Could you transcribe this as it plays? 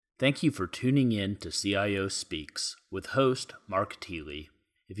Thank you for tuning in to CIO Speaks with host Mark Teeley.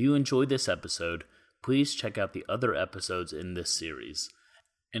 If you enjoyed this episode, please check out the other episodes in this series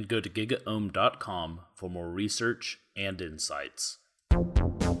and go to gigaohm.com for more research and insights.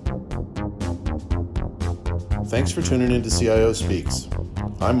 Thanks for tuning in to CIO Speaks.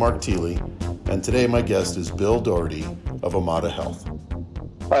 I'm Mark Teeley, and today my guest is Bill Dougherty of Omada Health.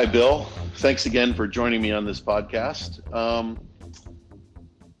 Hi, Bill. Thanks again for joining me on this podcast.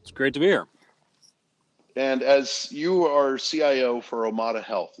 It's great to be here. And as you are CIO for Omada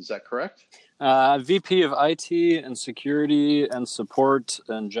Health, is that correct? VP of IT and security and support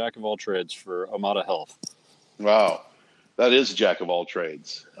and jack of all trades for Omada Health. Wow, that is jack of all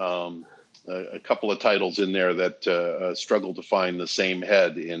trades. A couple of titles in there that struggle to find the same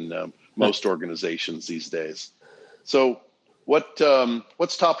head in most organizations these days. So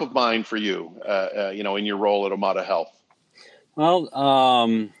what's top of mind for you, in your role at Omada Health?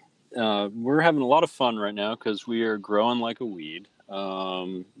 Well, we're having a lot of fun right now because we are growing like a weed.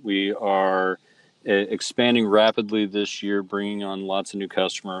 We are expanding rapidly this year, bringing on lots of new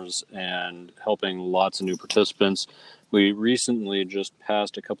customers and helping lots of new participants. We recently just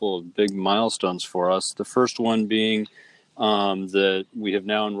passed a couple of big milestones for us. The first one being that we have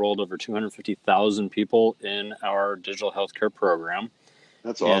now enrolled over 250,000 people in our digital healthcare program.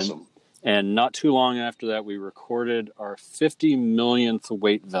 That's awesome. And not too long after that, we recorded our 50 millionth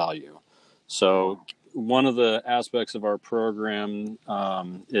weight value. So one of the aspects of our program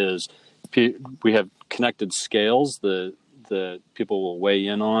is we have connected scales that people will weigh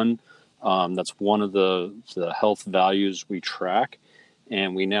in on. That's one of the health values we track.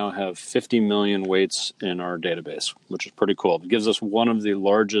 And we now have 50 million weights in our database, which is pretty cool. It gives us one of the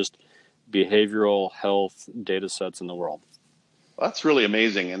largest behavioral health data sets in the world. That's really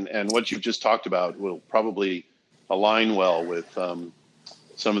amazing. And what you've just talked about will probably align well with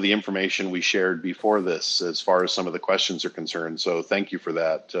some of the information we shared before this as far as some of the questions are concerned. So thank you for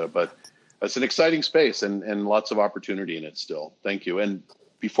that. But it's an exciting space and lots of opportunity in it still. Thank you. And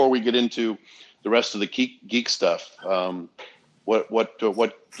before we get into the rest of the geek stuff,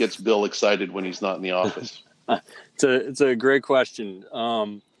 what gets Bill excited when he's not in the office? It's a great question.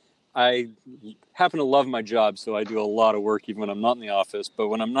 I happen to love my job, so I do a lot of work even when I'm not in the office. But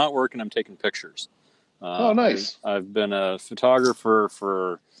when I'm not working, I'm taking pictures. Oh, nice. I've been a photographer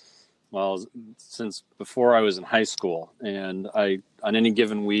since before I was in high school. And on any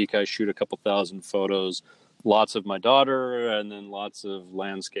given week, I shoot a couple thousand photos, lots of my daughter, and then lots of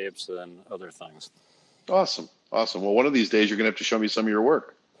landscapes and other things. Awesome. Well, one of these days, you're going to have to show me some of your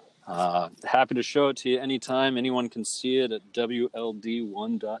work. Happy to show it to you anytime. Anyone can see it at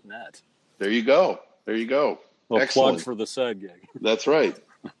WLD1.net. There you go. Well, excellent. Plug for the side gig. That's right.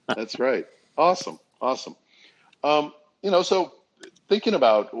 Awesome. So thinking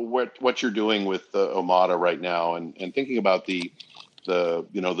about what you're doing with Omada right now, and thinking about the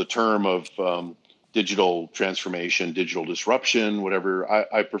term of digital transformation, digital disruption, whatever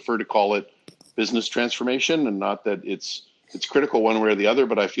I prefer to call it, business transformation, and not that it's critical one way or the other,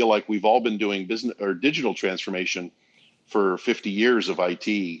 but I feel like we've all been doing business or digital transformation for 50 years of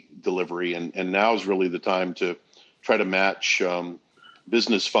IT delivery, and now is really the time to try to match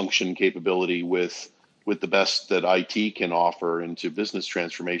business function capability with the best that IT can offer into business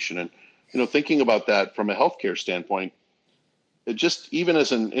transformation. And thinking about that from a healthcare standpoint, it just, even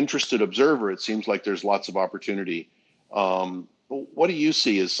as an interested observer, it seems like there's lots of opportunity. What do you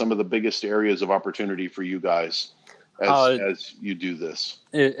see as some of the biggest areas of opportunity for you guys as you do this?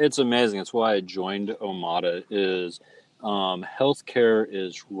 It's amazing. It's why I joined Omada. Is healthcare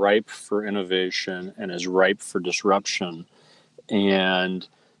is ripe for innovation and is ripe for disruption. And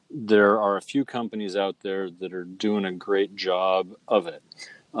there are a few companies out there that are doing a great job of it.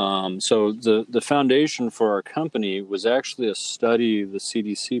 So the foundation for our company was actually a study the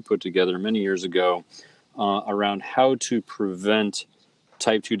CDC put together many years ago around how to prevent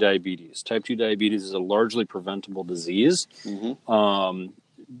type 2 diabetes. Type 2 diabetes is a largely preventable disease. Mm-hmm.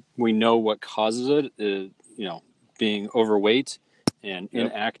 We know what causes it, being overweight and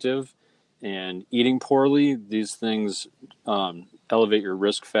inactive and eating poorly. These things elevate your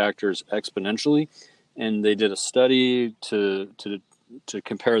risk factors exponentially. And they did a study to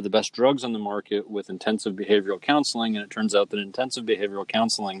compare the best drugs on the market with intensive behavioral counseling. And it turns out that intensive behavioral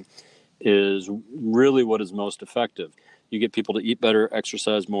counseling is really what is most effective. You get people to eat better,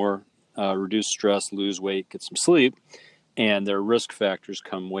 exercise more, reduce stress, lose weight, get some sleep, and their risk factors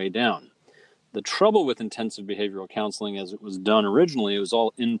come way down. The trouble with intensive behavioral counseling as it was done originally, it was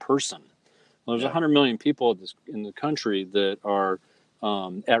all in person. Well, there's 100 million people in the country that are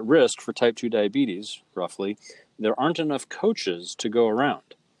at risk for type 2 diabetes, roughly. There aren't enough coaches to go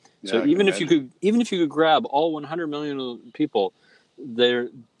around. Yeah, So I can imagine. even if you could grab all 100 million people, there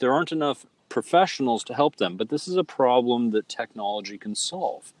aren't enough professionals to help them. But this is a problem that technology can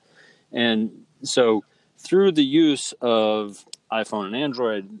solve. And so through the use of iPhone and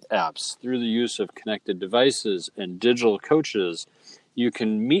Android apps, through the use of connected devices and digital coaches, you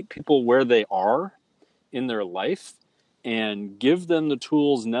can meet people where they are in their life and give them the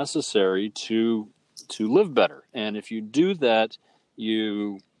tools necessary to live better. And if you do that,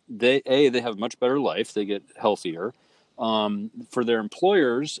 they have a much better life. They get healthier. For their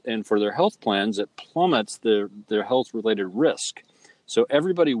employers and for their health plans, it plummets their health related risk. So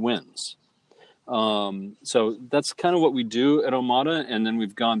everybody wins. So that's kind of what we do at Omada, and then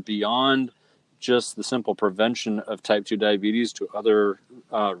we've gone beyond just the simple prevention of type 2 diabetes to other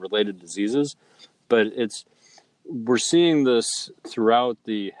related diseases. But we're seeing this throughout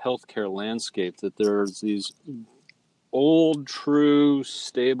the healthcare landscape, that there's these old, true,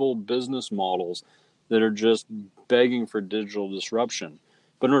 stable business models that are just begging for digital disruption.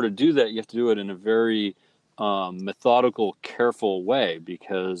 But in order to do that, you have to do it in a very methodical, careful way,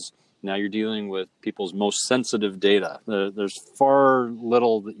 because now you're dealing with people's most sensitive data. There's far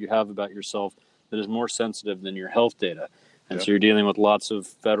little that you have about yourself that is more sensitive than your health data. And Yep. so you're dealing with lots of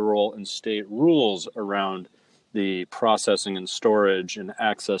federal and state rules around the processing and storage and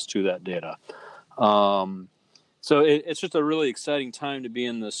access to that data. So it's just a really exciting time to be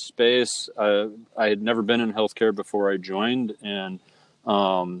in this space. I had never been in healthcare before I joined, and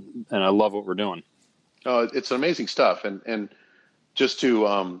I love what we're doing. It's amazing stuff. And just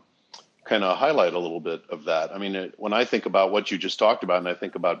to kind of highlight a little bit of that, I mean, when I think about what you just talked about and I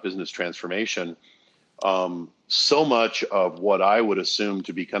think about business transformation, so much of what I would assume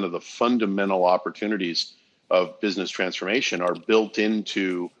to be kind of the fundamental opportunities of business transformation are built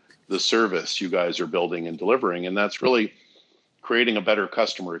into the service you guys are building and delivering. And that's really creating a better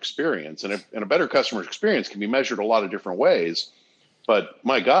customer experience. And a better customer experience can be measured a lot of different ways. But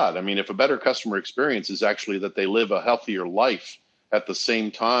my God, I mean, if a better customer experience is actually that they live a healthier life at the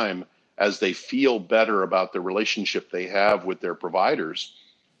same time as they feel better about the relationship they have with their providers,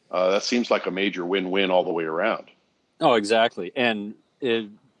 that seems like a major win-win all the way around. Oh, exactly. And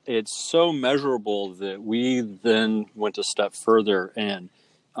it's so measurable that we then went a step further and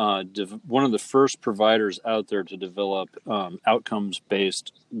one of the first providers out there to develop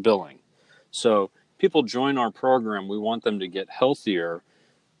outcomes-based billing. So people join our program, we want them to get healthier.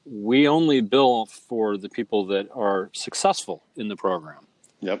 We only bill for the people that are successful in the program.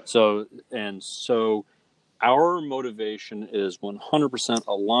 Yep. So our motivation is 100%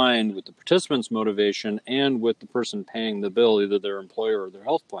 aligned with the participant's motivation and with the person paying the bill, either their employer or their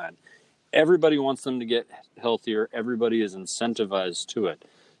health plan. Everybody wants them to get healthier. Everybody is incentivized to it.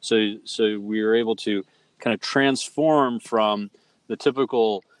 So we are able to kind of transform from the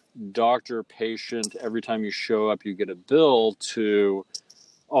typical doctor patient, every time you show up you get a bill, to,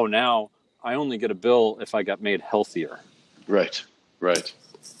 oh, now I only get a bill if I got made healthier. Right.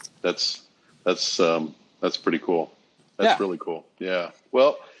 That's pretty cool. That's really cool. Yeah.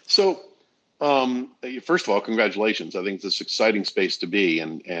 Well, so first of all, congratulations. I think it's an exciting space to be,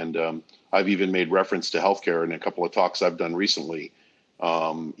 and I've even made reference to healthcare in a couple of talks I've done recently.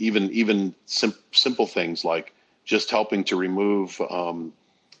 Even simple things like just helping to remove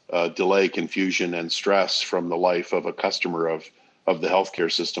delay, confusion, and stress from the life of a customer of the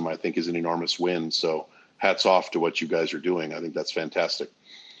healthcare system, I think is an enormous win. So hats off to what you guys are doing. I think that's fantastic.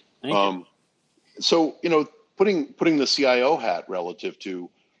 Thank you. So, putting the CIO hat relative to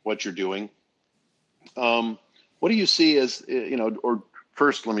what you're doing, what do you see as, or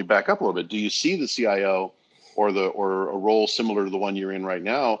first, let me back up a little bit. Do you see the CIO or a role similar to the one you're in right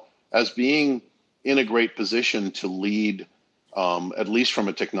now as being in a great position to lead, at least from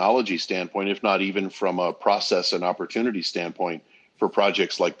a technology standpoint, if not even from a process and opportunity standpoint, for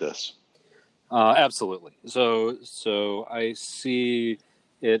projects like this? Absolutely. So I see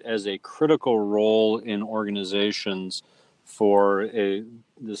it as a critical role in organizations for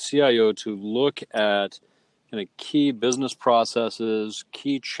the CIO to look at kind of key business processes,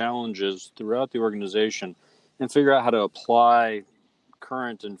 key challenges throughout the organization, and figure out how to apply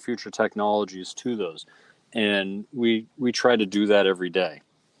current and future technologies to those. And we try to do that every day.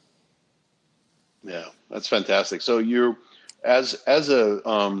 Yeah, that's fantastic. So you're as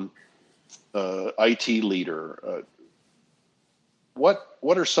a IT leader,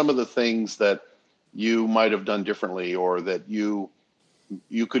 what are some of the things that you might have done differently, or that you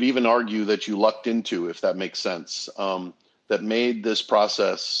could even argue that you lucked into, if that makes sense, that made this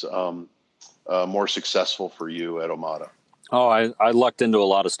process more successful for you at Omada? Oh, I lucked into a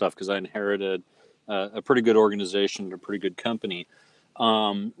lot of stuff because I inherited a pretty good organization and a pretty good company.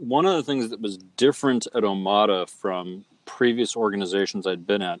 One of the things that was different at Omada from previous organizations I'd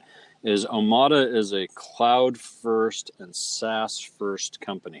been at is Omada is a cloud-first and SaaS-first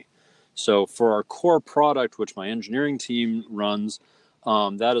company. So for our core product, which my engineering team runs,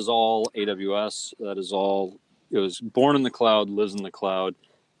 that is all AWS. That is all, it was born in the cloud, lives in the cloud.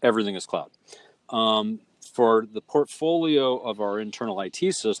 Everything is cloud. For the portfolio of our internal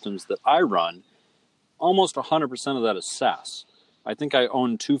IT systems that I run, almost 100% of that is SaaS. I think I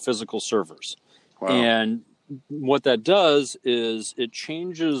own 2 physical servers. Wow. And what that does is it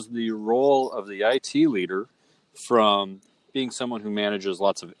changes the role of the IT leader from being someone who manages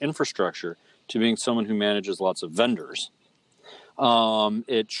lots of infrastructure to being someone who manages lots of vendors.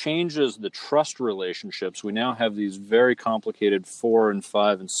 It changes the trust relationships. We now have these very complicated 4 and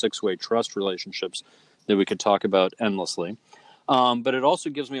 5 and 6-way trust relationships that we could talk about endlessly. But it also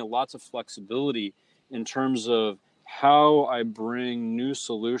gives me lots of flexibility in terms of how I bring new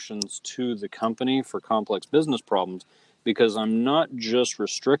solutions to the company for complex business problems, because I'm not just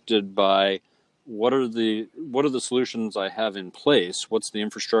restricted by what are the solutions I have in place, what's the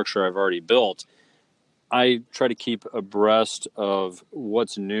infrastructure I've already built. I try to keep abreast of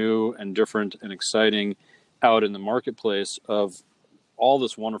what's new and different and exciting out in the marketplace of all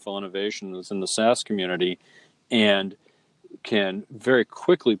this wonderful innovation that's in the SaaS community, and can very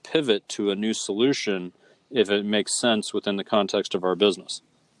quickly pivot to a new solution if it makes sense within the context of our business.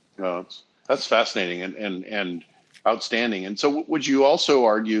 That's fascinating and outstanding. And so would you also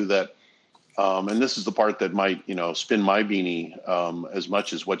argue that, and this is the part that might, spin my beanie as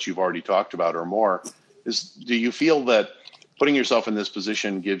much as what you've already talked about or more, is do you feel that putting yourself in this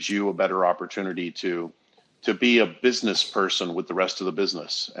position gives you a better opportunity to be a business person with the rest of the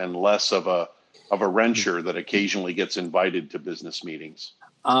business and less of a wrencher that occasionally gets invited to business meetings?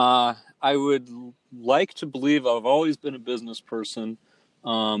 I would like to believe I've always been a business person,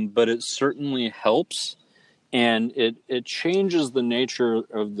 but it certainly helps, and it changes the nature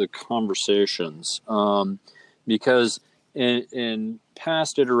of the conversations, because in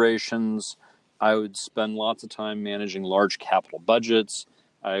past iterations, I would spend lots of time managing large capital budgets.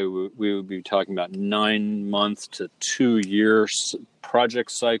 We would be talking about 9-month to 2-year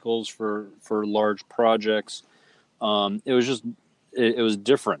project cycles for large projects. It was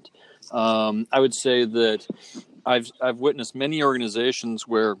different. I would say that I've witnessed many organizations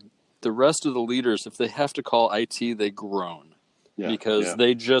where the rest of the leaders, if they have to call IT, they groan, because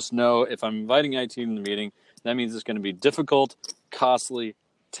they just know if I'm inviting IT in the meeting, that means it's going to be difficult, costly,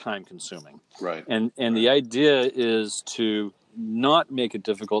 time consuming. Right. And the idea is to not make it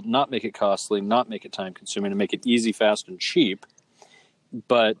difficult, not make it costly, not make it time consuming, and make it easy, fast, and cheap,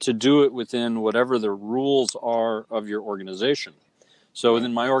 but to do it within whatever the rules are of your organization. So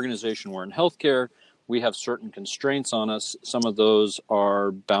within my organization, we're in healthcare. We have certain constraints on us. Some of those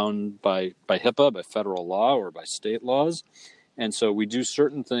are bound by HIPAA, by federal law, or by state laws. And so we do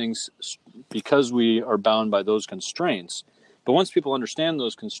certain things because we are bound by those constraints. But once people understand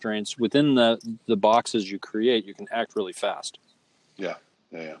those constraints, within the boxes you create, you can act really fast. Yeah.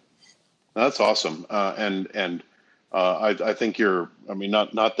 That's awesome. I think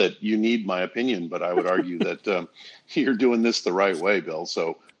not that you need my opinion, but I would argue that you're doing this the right way, Bill.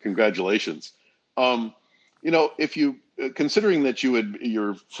 So congratulations. If you, considering that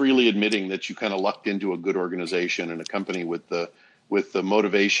you're freely admitting that you kind of lucked into a good organization and a company with the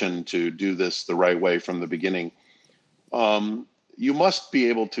motivation to do this the right way from the beginning, you must be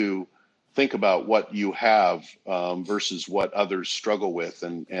able to think about what you have versus what others struggle with,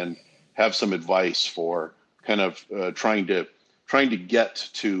 and have some advice for kind of trying to get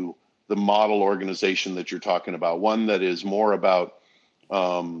to the model organization that you're talking about, one that is more about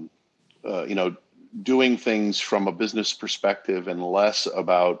doing things from a business perspective and less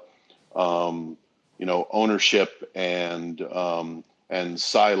about ownership and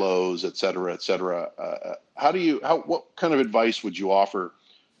silos, et cetera, et cetera. What kind of advice would you offer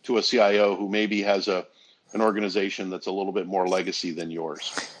to a CIO who maybe has an organization that's a little bit more legacy than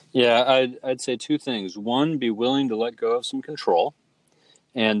yours? Yeah, I'd say 2 things. One, be willing to let go of some control.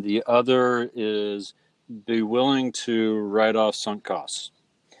 And the other is be willing to write off sunk costs.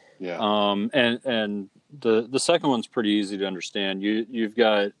 Yeah. And the second one's pretty easy to understand. You've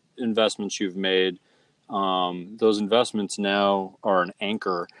got investments you've made. Those investments now are an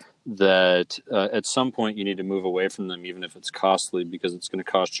anchor that at some point you need to move away from them, even if it's costly, because it's going to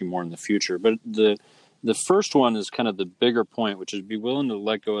cost you more in the future. But the first one is kind of the bigger point, which is be willing to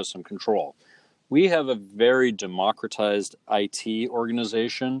let go of some control. We have a very democratized IT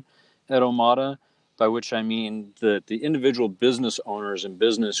organization at Omada, by which I mean that the individual business owners and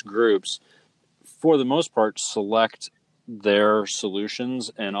business groups, for the most part, select their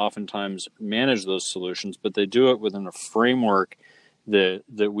solutions and oftentimes manage those solutions, but they do it within a framework that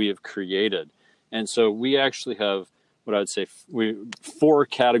we have created. And so we actually have what I would say four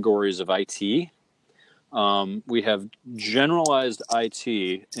categories of IT. We have generalized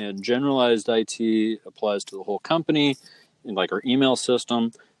IT, and generalized IT applies to the whole company, and like our email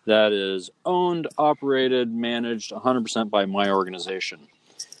system that is owned, operated, managed 100% by my organization.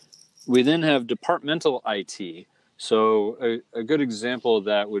 We then have departmental IT. So a good example of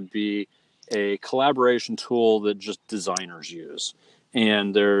that would be a collaboration tool that just designers use.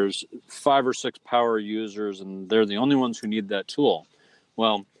 And there's 5 or 6 power users, and they're the only ones who need that tool.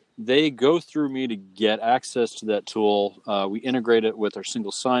 Well, they go through me to get access to that tool. We integrate it with our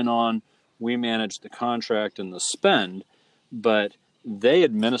single sign-on. We manage the contract and the spend, but they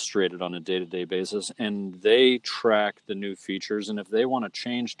administrate it on a day-to-day basis, and they track the new features. And if they want to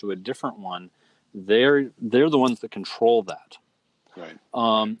change to a different one, they're the ones that control that. Right.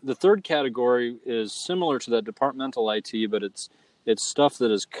 The third category is similar to that departmental IT, but it's stuff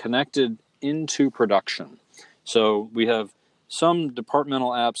that is connected into production. So we have some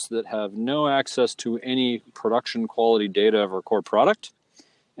departmental apps that have no access to any production quality data of our core product,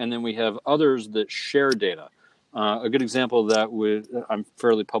 and then we have others that share data. A good example of that I'm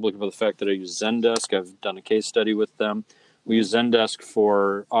fairly public about the fact that I use Zendesk. I've done a case study with them. We use Zendesk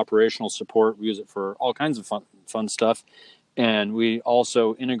for operational support. We use it for all kinds of fun stuff. And we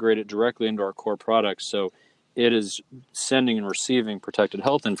also integrate it directly into our core products. So it is sending and receiving protected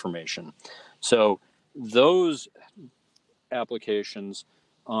health information. So those applications,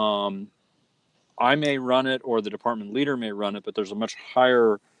 I may run it or the department leader may run it, but there's a much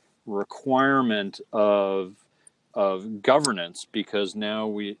higher requirement of governance because now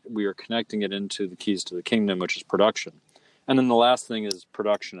we are connecting it into the keys to the kingdom, which is production. And then the last thing is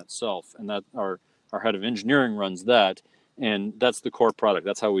production itself, and that our head of engineering runs that, and that's the core product.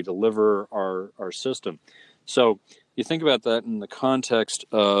 That's how we deliver our system. So you think about that in the context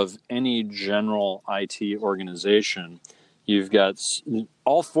of any general IT organization. You've got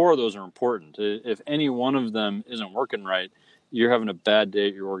all 4 of those are important. If any one of them isn't working right, you're having a bad day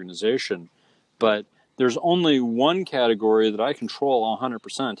at your organization. But there's only one category that I control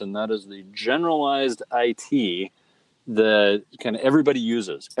 100%, and that is the generalized IT that kind of everybody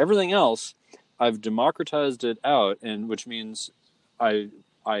uses. Everything else, I've democratized it out, and which means I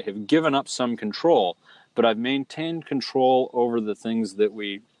have given up some control, but I've maintained control over the things that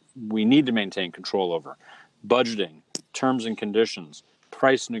we need to maintain control over. Budgeting, terms and conditions,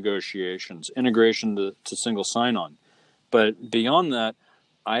 price negotiations, integration to single sign-on. But beyond that,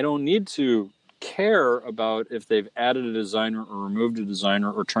 I don't need to care about if they've added a designer or removed a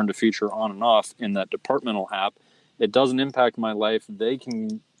designer or turned a feature on and off in that departmental app. It doesn't impact my life. They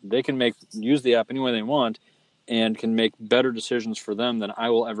can use the app any way they want and can make better decisions for them than I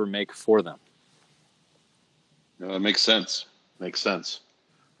will ever make for them. That makes sense.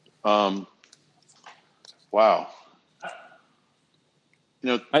 Wow.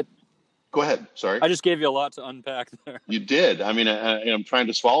 Go ahead. Sorry. I just gave you a lot to unpack there. You did. I mean, I'm trying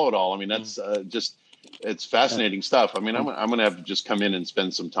to swallow it all. I mean, that's it's fascinating stuff. I mean, I'm going to have to just come in and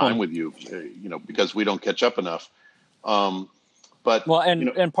spend some time with you, because we don't catch up enough. But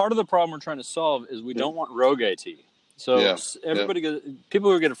and part of the problem we're trying to solve is we don't want rogue IT. So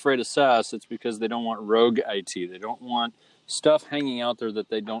people who get afraid of SaaS, it's because they don't want rogue IT. They don't want stuff hanging out there that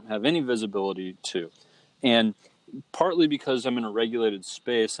they don't have any visibility to. And partly because I'm in a regulated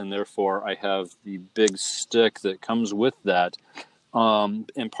space and therefore I have the big stick that comes with that,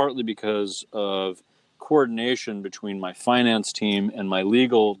 and partly because of coordination between my finance team and my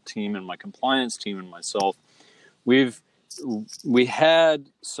legal team and my compliance team and myself. We had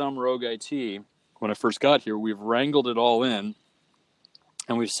some rogue IT when I first got here. We've wrangled it all in,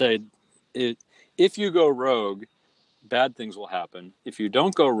 and we've said, if you go rogue, bad things will happen. If you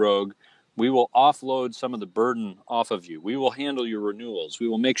don't go rogue, we will offload some of the burden off of you. We will handle your renewals. We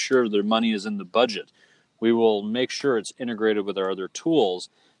will make sure their money is in the budget. We will make sure it's integrated with our other tools.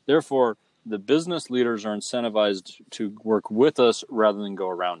 Therefore, the business leaders are incentivized to work with us rather than go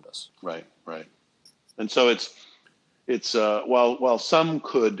around us. Right. And so it's while some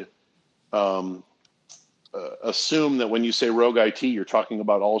could assume that when you say rogue IT, you're talking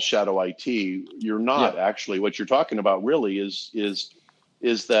about all shadow IT. You're not actually. What you're talking about really is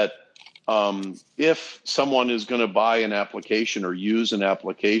that if someone is going to buy an application or use an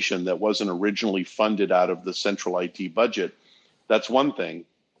application that wasn't originally funded out of the central IT budget, that's one thing.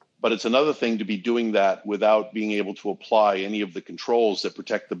 But it's another thing to be doing that without being able to apply any of the controls that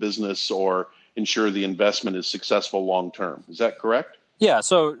protect the business or ensure the investment is successful long term. Is that correct? Yeah,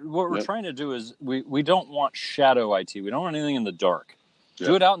 so what we're Yep. trying to do is we don't want shadow IT. We don't want anything in the dark. Yep.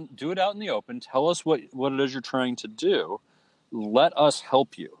 Do it out in the open. Tell us what it is you're trying to do. Let us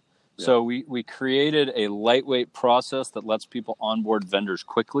help you. Yep. So we created a lightweight process that lets people onboard vendors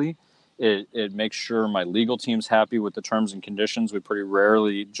quickly. It makes sure my legal team's happy with the terms and conditions. We pretty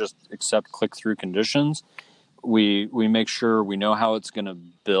rarely just accept click-through conditions. We make sure we know how it's going to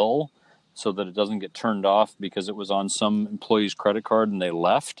bill, so that it doesn't get turned off because it was on some employee's credit card and they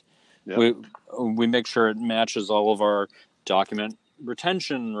left. Yep. We make sure it matches all of our document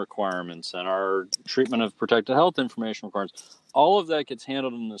retention requirements and our treatment of protected health information requirements. All of that gets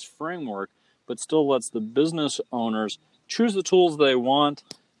handled in this framework, but still lets the business owners choose the tools they want,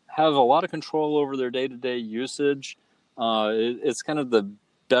 have a lot of control over their day-to-day usage. It's kind of the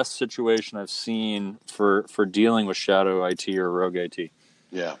best situation I've seen for dealing with shadow IT or rogue IT.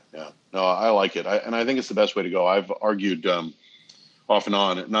 Yeah. No, I like it. And I think it's the best way to go. I've argued off and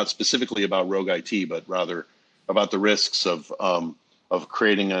on, not specifically about rogue IT, but rather about the risks of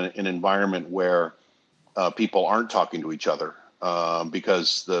creating an environment where people aren't talking to each other.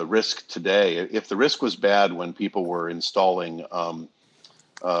 Because the risk today, if the risk was bad when people were installing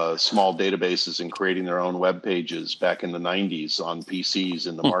small databases and creating their own web pages back in the 90s on PCs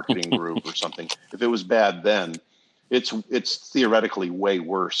in the marketing group or something, if it was bad then, it's theoretically way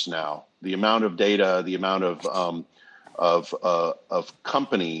worse now. The amount of data, the amount of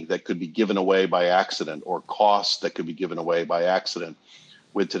company that could be given away by accident, or costs that could be given away by accident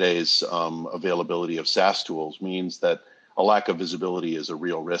with today's availability of SaaS tools, means that a lack of visibility is a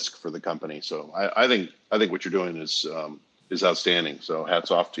real risk for the company. So I think what you're doing is outstanding. So hats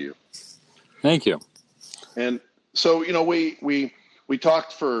off to you. Thank you. And so, we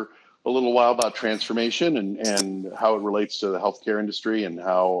talked for a little while about transformation and how it relates to the healthcare industry, and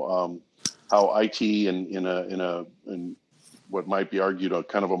how IT in what might be argued a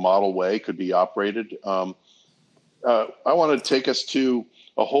kind of a model way could be operated. I want to take us to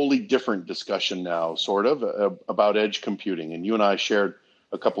a wholly different discussion now, sort of, about edge computing. And you and I shared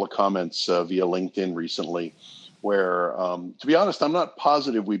a couple of comments via LinkedIn recently, where, to be honest, I'm not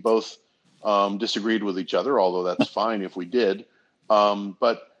positive we both disagreed with each other, although that's fine if we did.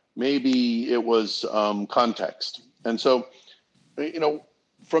 But maybe it was context. And so,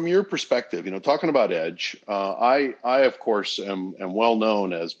 from your perspective, talking about edge, I of course am well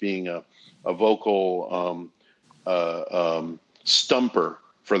known as being a vocal stumper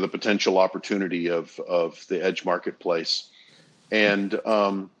for the potential opportunity of the edge marketplace. And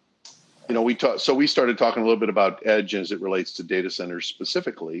we started talking a little bit about edge as it relates to data centers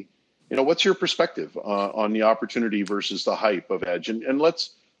specifically. What's your perspective on the opportunity versus the hype of edge? And let's,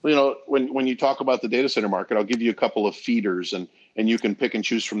 when you talk about the data center market, I'll give you a couple of feeders, and you can pick and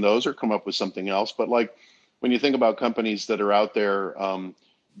choose from those or come up with something else. But like, when you think about companies that are out there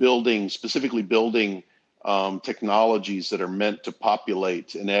building technologies that are meant to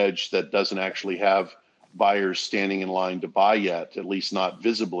populate an edge that doesn't actually have buyers standing in line to buy yet, at least not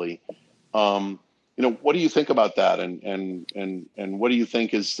visibly. What do you think about that, and what do you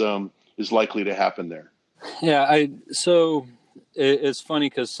think is likely to happen there? Yeah, so it's funny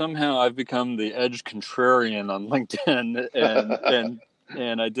because somehow I've become the edge contrarian on LinkedIn,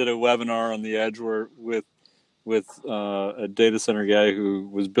 and I did a webinar on the edge with a data center guy who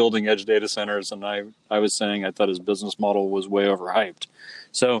was building edge data centers, and I was saying I thought his business model was way overhyped.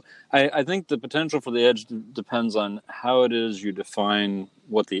 So I think the potential for the edge depends on how it is you define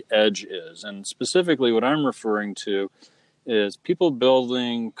what the edge is. And specifically what I'm referring to is people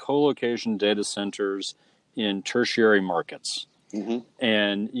building co-location data centers in tertiary markets. Mm-hmm.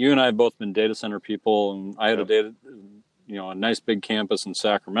 And you and I have both been data center people, and I had a nice big campus in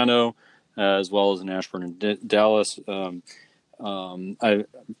Sacramento, as well as in Ashburn and Dallas. I'm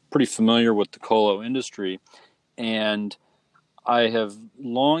pretty familiar with the colo industry, and I have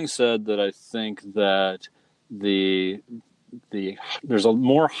long said that I think that there's a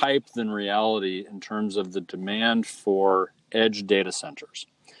more hype than reality in terms of the demand for edge data centers,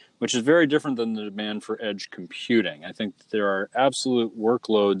 which is very different than the demand for edge computing. I think there are absolute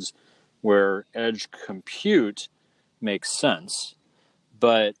workloads where edge compute makes sense,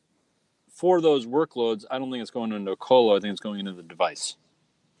 but for those workloads, I don't think it's going into a colo. I think it's going into the device.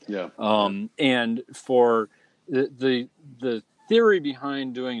 Yeah. And for the theory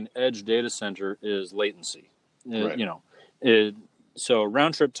behind doing an edge data center is latency. Right. So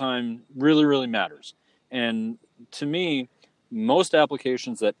round trip time really, really matters. And to me, most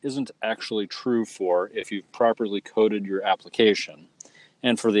applications that isn't actually true for if you've properly coded your application.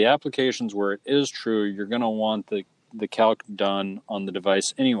 And for the applications where it is true, you're going to want the calc done on the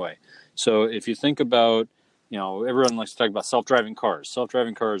device anyway. So if you think about everyone likes to talk about self-driving cars.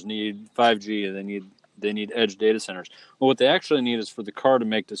 Self-driving cars need 5G, and they need edge data centers. Well, what they actually need is for the car to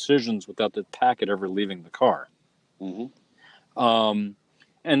make decisions without the packet ever leaving the car. Mm-hmm.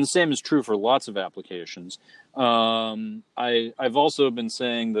 And the same is true for lots of applications. I've also been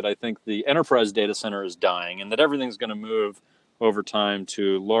saying that I think the enterprise data center is dying, and that everything's going to move over time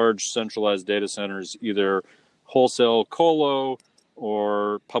to large centralized data centers, either wholesale colo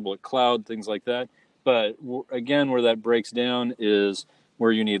or public cloud, things like that. But again, where that breaks down is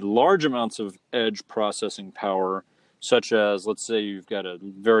where you need large amounts of edge processing power, such as, let's say you've got a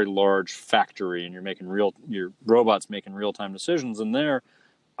very large factory and your robot's making real-time decisions in there.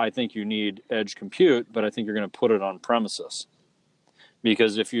 I think you need edge compute, but I think you're going to put it on premises.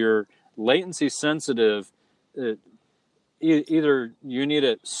 Because if you're latency sensitive, either you need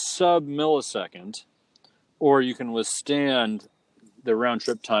it sub-millisecond, or you can withstand the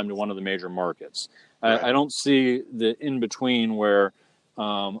round-trip time to one of the major markets. Right. I don't see the in-between where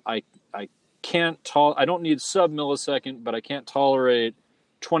I don't need sub-millisecond, but I can't tolerate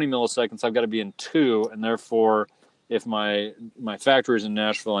 20 milliseconds. I've got to be in 2, and therefore, if my factory is in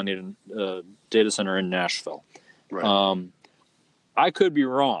Nashville, I need a data center in Nashville. Right. I could be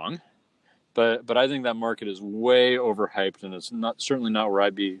wrong, but I think that market is way overhyped, and it's certainly not where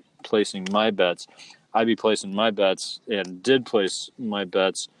I'd be placing my bets. I'd be placing my bets, and did place my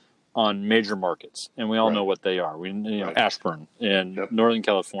bets, on major markets, and we all know what they are. Ashburn in Northern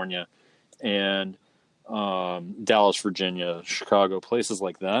California, and Dallas, Virginia, Chicago, places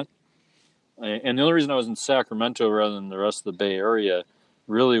like that. And the only reason I was in Sacramento rather than the rest of the Bay Area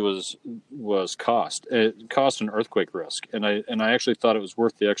really was cost and earthquake risk. And I actually thought it was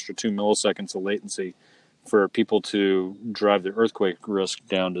worth the extra 2 milliseconds of latency for people to drive the earthquake risk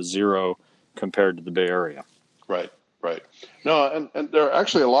down to 0 compared to the Bay Area. Right. No, and there are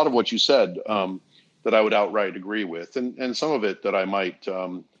actually a lot of what you said that I would outright agree with, and some of it that I might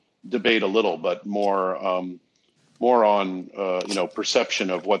debate a little, but more on perception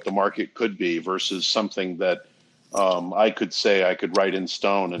of what the market could be versus something that I could write in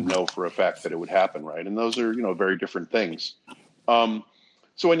stone and know for a fact that it would happen, right? And those are very different things. So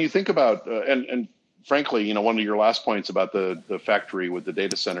when you think about and frankly, one of your last points about the factory with the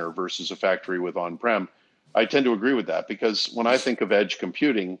data center versus a factory with on-prem, I tend to agree with that, because when I think of edge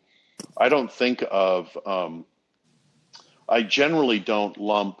computing, I generally don't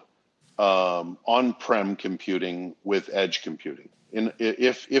lump on-prem computing with edge computing.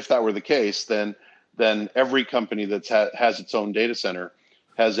 If that were the case, then every company that has its own data center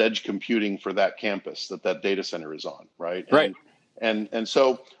has edge computing for that campus that data center is on, right? Right. And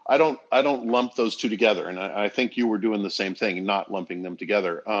so I don't lump those two together, and I think you were doing the same thing, not lumping them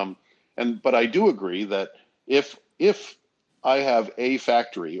together. But I do agree that if I have a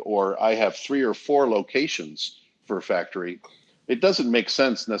factory, or I have 3 or 4 locations for a factory, it doesn't make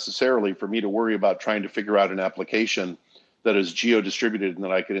sense necessarily for me to worry about trying to figure out an application that is geo-distributed and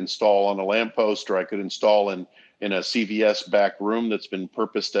that I could install on a lamppost, or I could install in a CVS back room that's been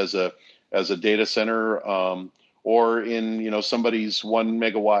purposed as a data center, or in somebody's 1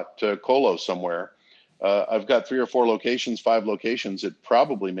 megawatt colo somewhere. I've got 3 or 4 locations, 5 locations. It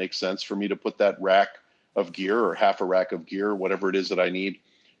probably makes sense for me to put that rack of gear, or half a rack of gear, whatever it is that I need,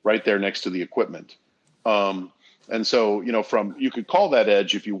 right there next to the equipment. And so, you could call that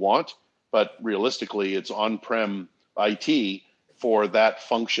edge if you want, but realistically, it's on-prem IT for that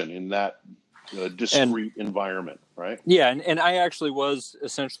function in that discrete environment, right? Yeah, and I actually was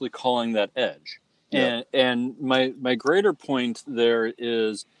essentially calling that edge. Yeah. And my greater point there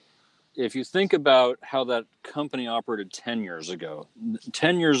is, if you think about how that company operated 10 years ago,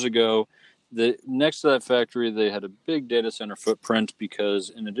 next to that factory, they had a big data center footprint, because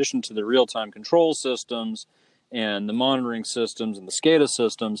in addition to the real-time control systems and the monitoring systems and the SCADA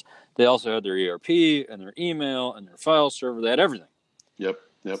systems, they also had their ERP and their email and their file server. They had everything. Yep.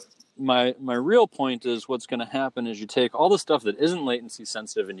 My real point is, what's going to happen is you take all the stuff that isn't latency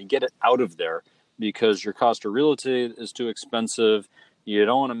sensitive and you get it out of there, because your cost of real estate is too expensive. You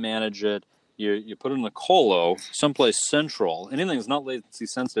don't want to manage it. You put it in a colo, someplace central. Anything that's not latency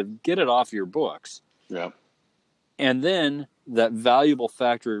sensitive, get it off your books. Yeah. And then that valuable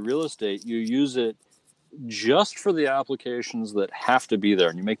factory real estate, you use it just for the applications that have to be there.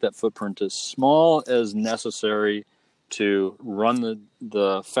 And you make that footprint as small as necessary to run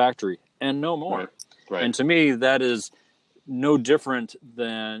the factory, and no more. Right. And to me, that is no different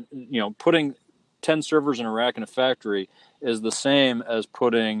than, putting 10 servers in a rack in a factory is the same as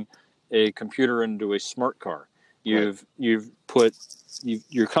putting a computer into a smart car. You've put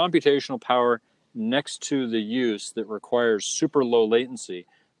your computational power next to the use that requires super low latency,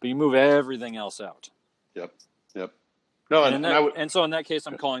 but you move everything else out. Yep. Yep. No, so in that case,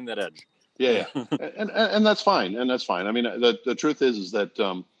 I'm calling that edge. Yeah. And that's fine. And that's fine. I mean, the truth is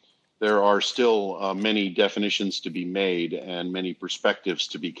that there are still many definitions to be made and many perspectives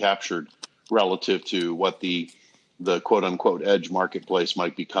to be captured relative to what the quote unquote edge marketplace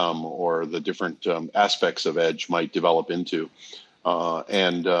might become, or the different aspects of edge might develop into.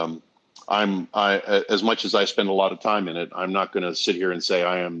 As much as I spend a lot of time in it, I'm not going to sit here and say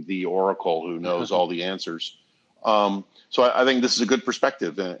I am the oracle who knows all the answers. So I think this is a good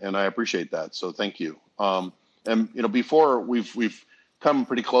perspective, and I appreciate that. So thank you. And before we've come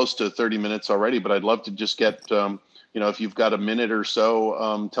pretty close to 30 minutes already, but I'd love to just get if you've got a minute or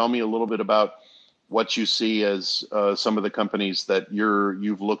so, tell me a little bit about what you see as some of the companies that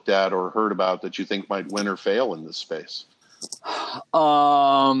you've looked at or heard about that you think might win or fail in this space.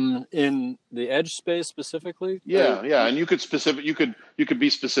 In the edge space specifically? Yeah. And you could be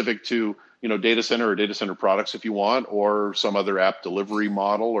specific to, data center or data center products if you want, or some other app delivery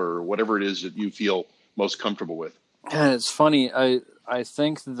model, or whatever it is that you feel most comfortable with. And it's funny. I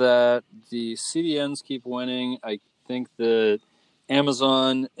think that the CDNs keep winning. I think that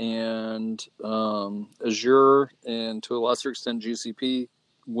Amazon and Azure, and to a lesser extent GCP,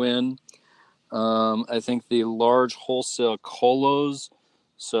 win. I think the large wholesale colos,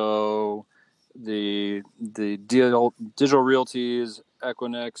 so the digital realties,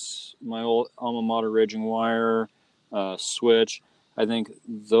 Equinix, my old alma mater, Raging Wire, Switch, I think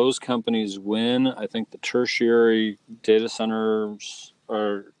those companies win. I think the tertiary data centers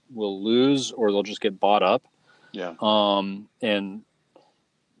will lose, or they'll just get bought up. Yeah. And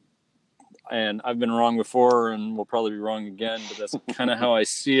I've been wrong before, and will probably be wrong again, but that's kind of how I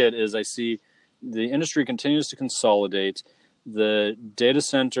see it. Is I see the industry continues to consolidate. The data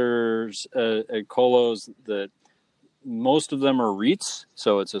centers, colos, that most of them are REITs,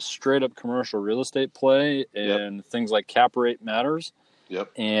 so it's a straight up commercial real estate play, and things like cap rate matters.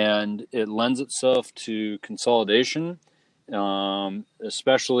 Yep. And it lends itself to consolidation,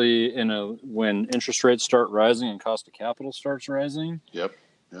 especially when interest rates start rising and cost of capital starts rising. Yep.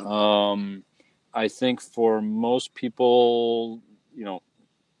 I think for most people,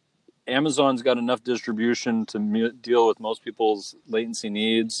 Amazon's got enough distribution to deal with most people's latency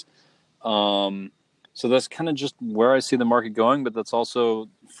needs. So that's kind of just where I see the market going, but that's also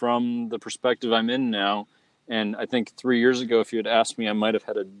from the perspective I'm in now. And I think 3 years ago, if you had asked me, I might have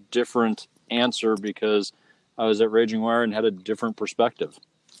had a different answer because I was at Raging Wire and had a different perspective.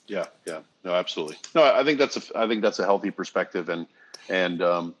 Yeah. No, absolutely. No, I think that's a healthy perspective.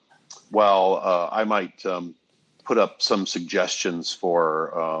 And while I might put up some suggestions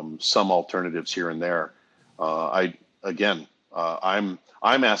for some alternatives here and there,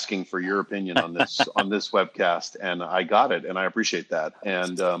 I'm asking for your opinion on this webcast, and I got it, and I appreciate that.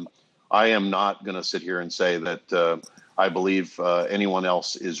 And I am not going to sit here and say that I believe anyone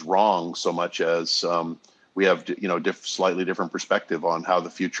else is wrong, so much as we have slightly different perspective on how the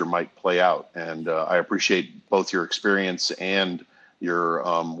future might play out. And I appreciate both your experience and your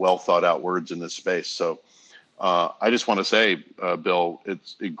well thought out words in this space. So I just want to say, Bill,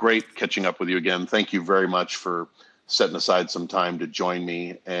 it's great catching up with you again. Thank you very much for setting aside some time to join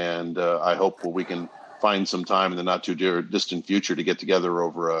me. And I hope we can find some time in the not too distant future to get together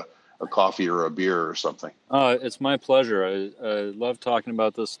over a coffee or a beer or something. It's my pleasure. I love talking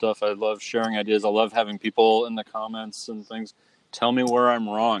about this stuff. I love sharing ideas. I love having people in the comments and things tell me where I'm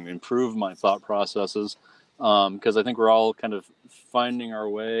wrong, improve my thought processes. Because I think we're all kind of finding our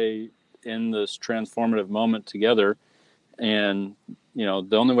way in this transformative moment together. And,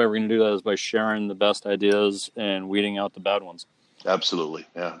 the only way we're going to do that is by sharing the best ideas and weeding out the bad ones. Absolutely.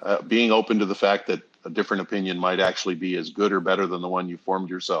 Yeah. Being open to the fact that a different opinion might actually be as good or better than the one you formed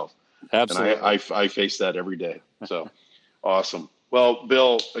yourself. Absolutely. And I face that every day. So awesome. Well,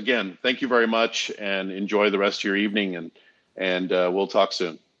 Bill, again, thank you very much, and enjoy the rest of your evening, and we'll talk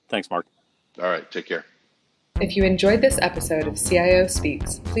soon. Thanks, Mark. All right. Take care. If you enjoyed this episode of CIO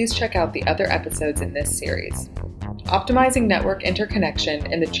Speaks, please check out the other episodes in this series. Optimizing network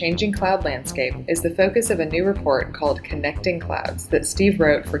interconnection in the changing cloud landscape is the focus of a new report called Connecting Clouds that Steve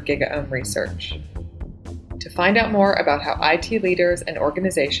wrote for GigaOM Research. To find out more about how IT leaders and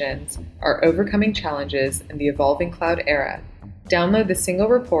organizations are overcoming challenges in the evolving cloud era, download the single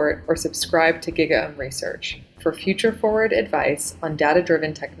report or subscribe to GigaOM Research for future-forward advice on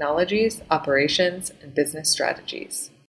data-driven technologies, operations, and business strategies.